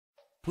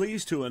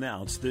Pleased to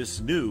announce this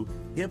new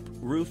Hip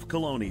Roof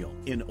Colonial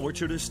in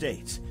Orchard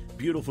Estates.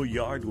 Beautiful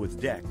yard with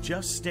deck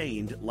just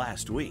stained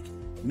last week.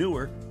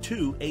 Newer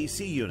 2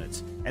 AC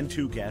units and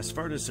 2 gas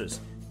furnaces.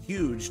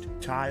 Huge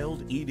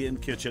tiled eat-in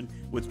kitchen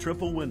with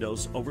triple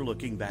windows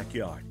overlooking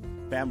backyard.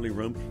 Family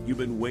room you've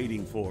been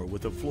waiting for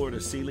with a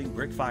floor-to-ceiling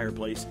brick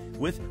fireplace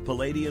with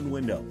Paladin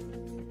window.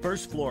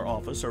 First floor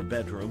office or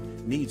bedroom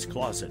needs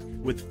closet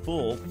with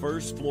full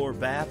first floor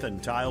bath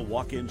and tile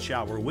walk-in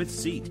shower with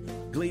seat.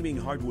 Gleaming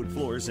hardwood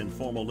floors in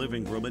formal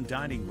living room and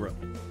dining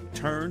room.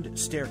 Turned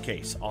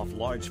staircase off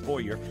large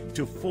foyer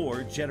to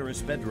 4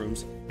 generous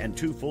bedrooms and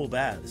 2 full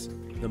baths.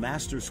 The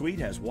master suite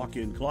has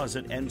walk-in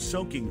closet and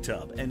soaking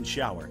tub and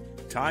shower.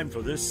 Time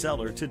for this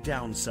seller to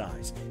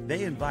downsize.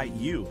 They invite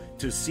you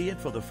to see it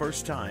for the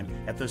first time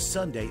at the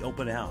Sunday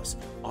open house,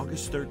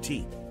 August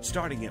 13th,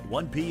 starting at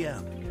 1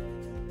 p.m.